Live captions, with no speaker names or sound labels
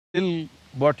Still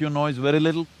what you know is very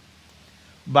little,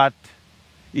 but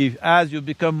as you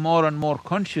become more and more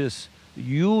conscious,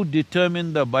 you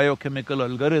determine the biochemical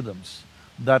algorithms.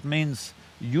 That means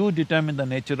you determine the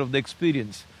nature of the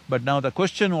experience. But now the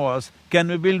question was, can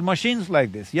we build machines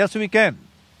like this? Yes, we can.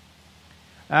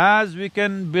 As we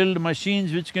can build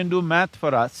machines which can do math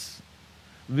for us,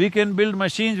 we can build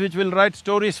machines which will write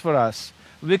stories for us,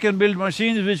 we can build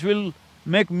machines which will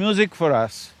make music for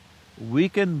us, we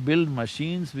can build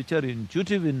machines which are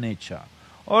intuitive in nature.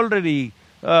 Already,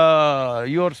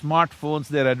 your smartphones,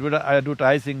 they're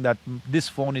advertising that this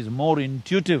phone is more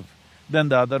intuitive than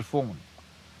the other phone.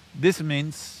 This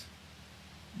means,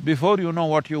 before you know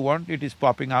what you want, it is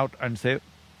popping out and say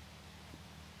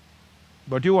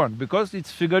what you want, because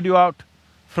it's figured you out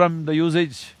from the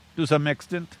usage to some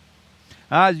extent.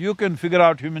 As you can figure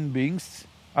out human beings,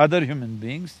 other human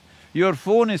beings, your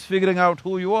phone is figuring out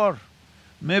who you are.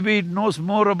 Maybe it knows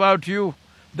more about you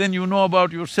than you know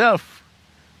about yourself.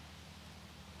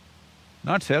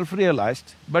 Not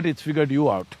self-realized, but it's figured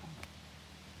you out.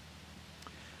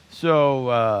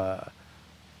 So,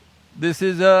 this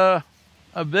is a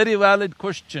very valid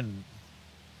question.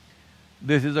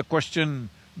 This is a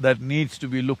question that needs to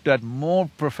be looked at more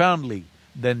profoundly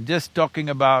than just talking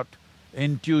about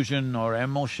intuition or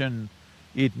emotion.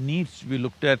 It needs to be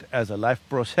looked at as a life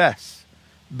process,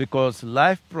 because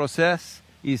life process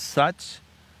is such,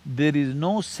 there is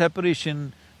no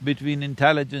separation between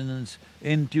intelligence,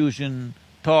 intuition,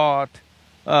 thought,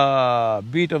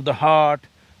 beat of the heart,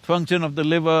 function of the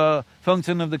liver,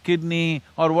 function of the kidney,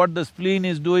 or what the spleen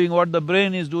is doing, what the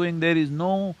brain is doing. There is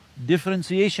no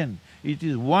differentiation. It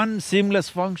is one seamless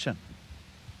function.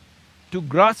 To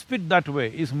grasp it that way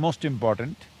is most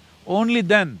important. Only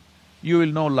then you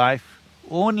will know life,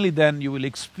 only then you will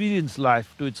experience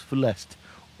life to its fullest.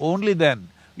 Only then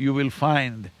you will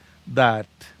find that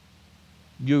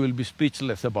you will be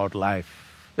speechless about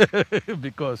life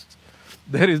because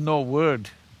there is no word.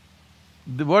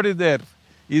 What is there?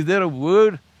 Is there a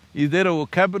word? Is there a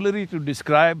vocabulary to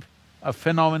describe a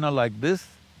phenomena like this?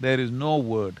 There is no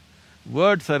word.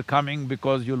 Words are coming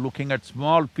because you're looking at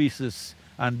small pieces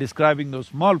and describing those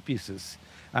small pieces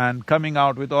and coming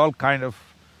out with all kind of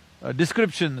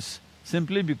descriptions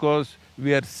simply because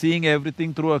we are seeing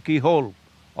everything through a keyhole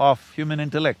of human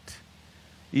intellect.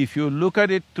 If you look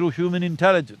at it through human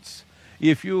intelligence,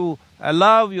 if you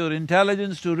allow your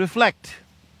intelligence to reflect…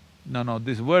 No,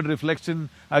 this word reflection,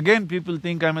 again people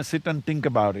think I must sit and think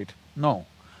about it. No,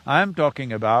 I am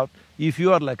talking about if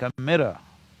you are like a mirror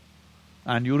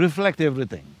and you reflect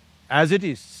everything as it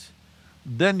is,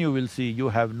 then you will see you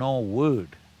have no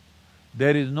word.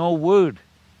 There is no word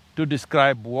to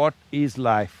describe what is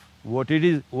life, what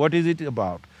is it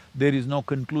about. There is no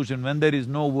conclusion. When there is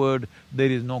no word, there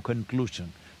is no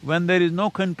conclusion. When there is no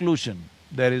conclusion,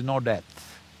 there is no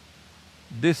death.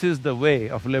 This is the way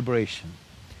of liberation.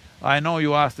 I know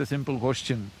you asked a simple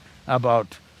question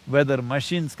about whether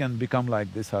machines can become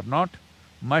like this or not.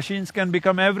 Machines can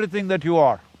become everything that you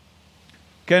are,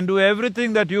 can do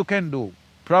everything that you can do,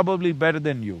 probably better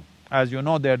than you. As you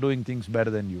know, they are doing things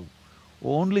better than you.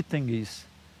 Only thing is,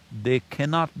 they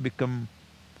cannot become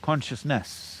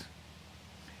consciousness.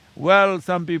 Well,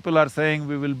 some people are saying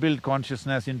we will build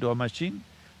consciousness into a machine.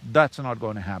 That's not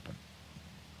going to happen,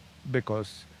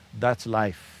 because that's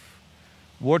life.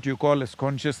 What you call as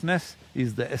consciousness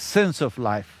is the essence of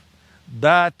life,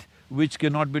 that which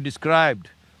cannot be described,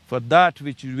 for that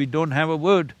which we don't have a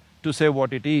word to say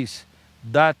what it is,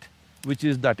 that which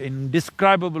is that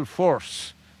indescribable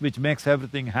force which makes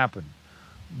everything happen.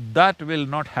 That will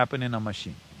not happen in a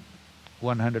machine,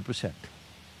 100%.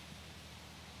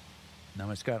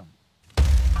 Namaskaram.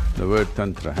 The word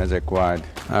Tantra has acquired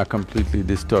a completely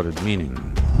distorted meaning.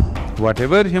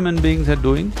 Whatever human beings are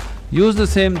doing, use the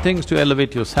same things to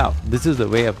elevate yourself. This is the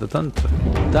way of the Tantra.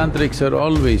 Tantrics are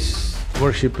always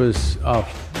worshippers of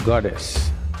goddess.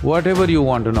 Whatever you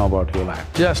want to know about your life,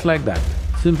 just like that,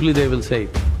 simply they will say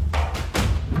it.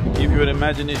 If your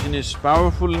imagination is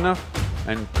powerful enough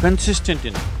and consistent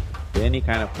enough, any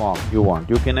kind of form you want,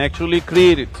 you can actually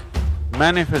create it,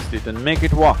 manifest it and make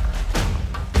it walk.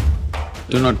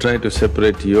 Do not try to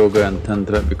separate yoga and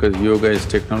tantra, because yoga is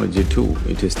technology too,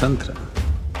 it is tantra.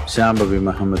 Shambhavi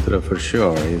Mahamudra for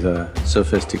sure is a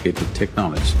sophisticated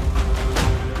technology.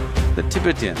 The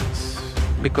Tibetans,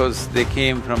 because they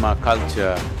came from a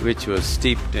culture which was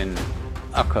steeped in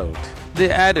occult, they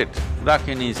added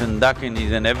Dakinis and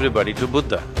Dakinis and everybody to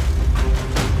Buddha.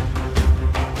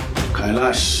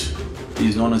 Kailash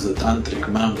is known as the Tantric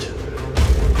mountain.